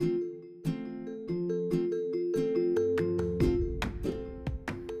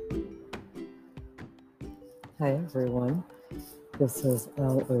Hi everyone, this is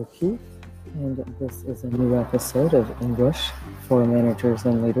Elle O'Keefe, and this is a new episode of English for Managers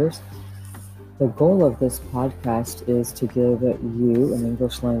and Leaders. The goal of this podcast is to give you, an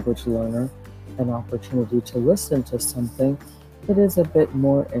English language learner, an opportunity to listen to something that is a bit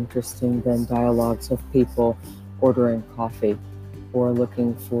more interesting than dialogues of people ordering coffee or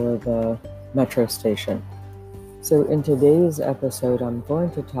looking for the metro station. So in today's episode, I'm going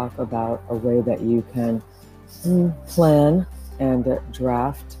to talk about a way that you can plan and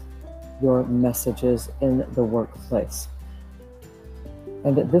draft your messages in the workplace.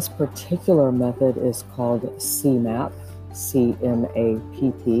 And this particular method is called CMAP,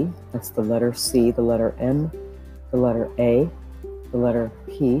 C-M-A-P-P. That's the letter C, the letter M, the letter A, the letter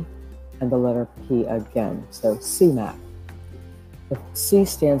P, and the letter P again. So CMAP. The C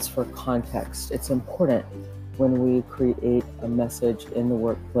stands for context. It's important when we create a message in the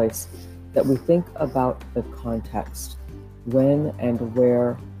workplace that we think about the context. When and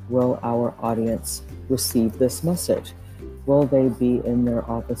where will our audience receive this message? Will they be in their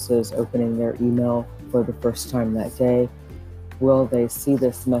offices opening their email for the first time that day? Will they see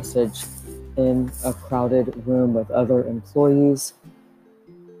this message in a crowded room with other employees?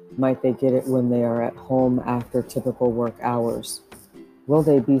 Might they get it when they are at home after typical work hours? Will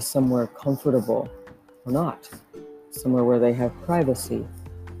they be somewhere comfortable or not? Somewhere where they have privacy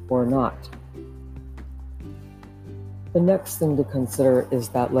or not? The next thing to consider is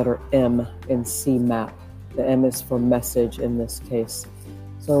that letter M in CMAP. The M is for message in this case.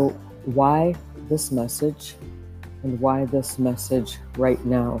 So why this message, and why this message right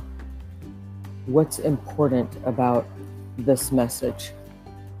now? What's important about this message?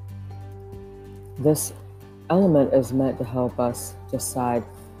 This element is meant to help us decide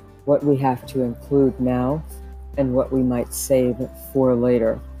what we have to include now and what we might save for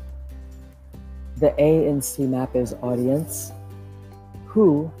later. The A in CMAP is audience.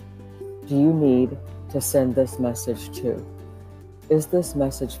 Who do you need to send this message to? Is this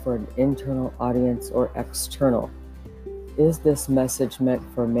message for an internal audience or external? Is this message meant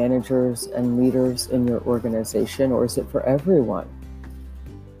for managers and leaders in your organization, or is it for everyone?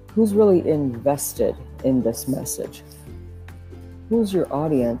 Who's really invested in this message? Who's your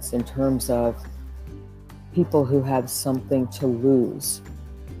audience in terms of people who have something to lose?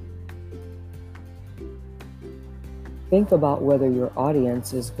 Think about whether your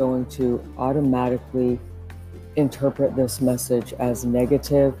audience is going to automatically interpret this message as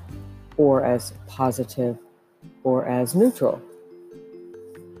negative or as positive or as neutral.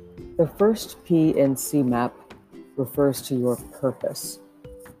 The first P in CMAP refers to your purpose.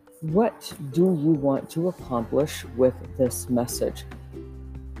 What do you want to accomplish with this message?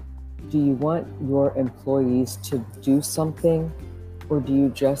 Do you want your employees to do something, or do you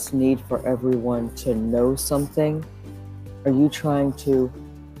just need for everyone to know something? Are you trying to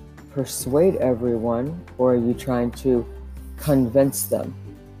persuade everyone, or are you trying to convince them?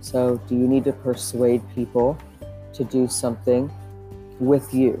 So do you need to persuade people to do something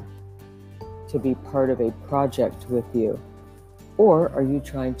with you, to be part of a project with you? Or are you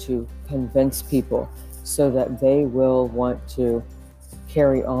trying to convince people so that they will want to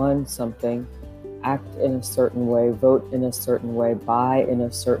carry on something, act in a certain way, vote in a certain way, buy in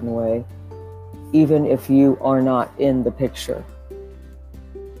a certain way, even if you are not in the picture?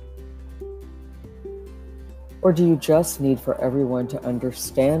 Or do you just need for everyone to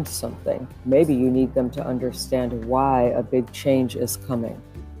understand something? Maybe you need them to understand why a big change is coming.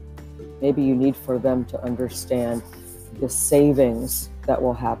 Maybe you need for them to understand the savings that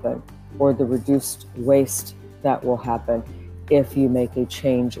will happen, or the reduced waste that will happen if you make a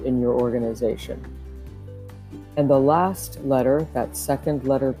change in your organization. And the last letter, that second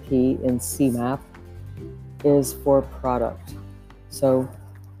letter P in CMAP, is for product. So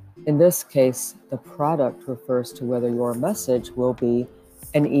in this case, the product refers to whether your message will be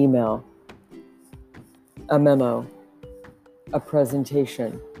an email, a memo, a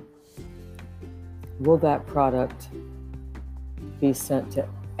presentation. Will that product be sent to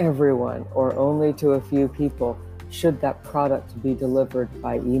everyone or only to a few people? Should that product be delivered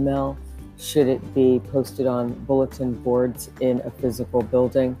by email? Should it be posted on bulletin boards in a physical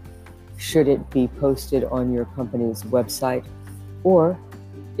building? Should it be posted on your company's website? Or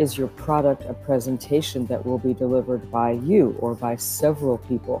is your product a presentation that will be delivered by you or by several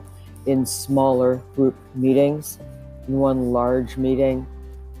people in smaller group meetings, in one large meeting?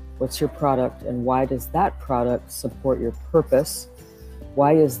 What's your product, and why does that product support your purpose?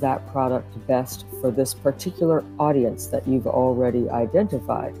 Why is that product best for this particular audience that you've already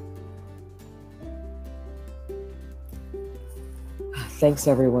identified? Thanks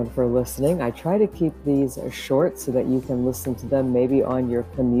everyone for listening. I try to keep these short so that you can listen to them maybe on your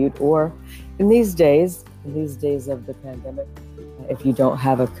commute, or in these days of the pandemic, if you don't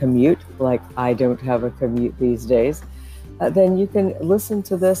have a commute, like I don't have a commute these days, then you can listen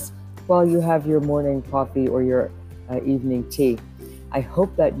to this while you have your morning coffee or your evening tea. I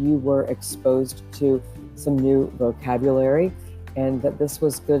hope that you were exposed to some new vocabulary and that this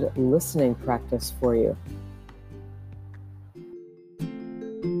was good listening practice for you.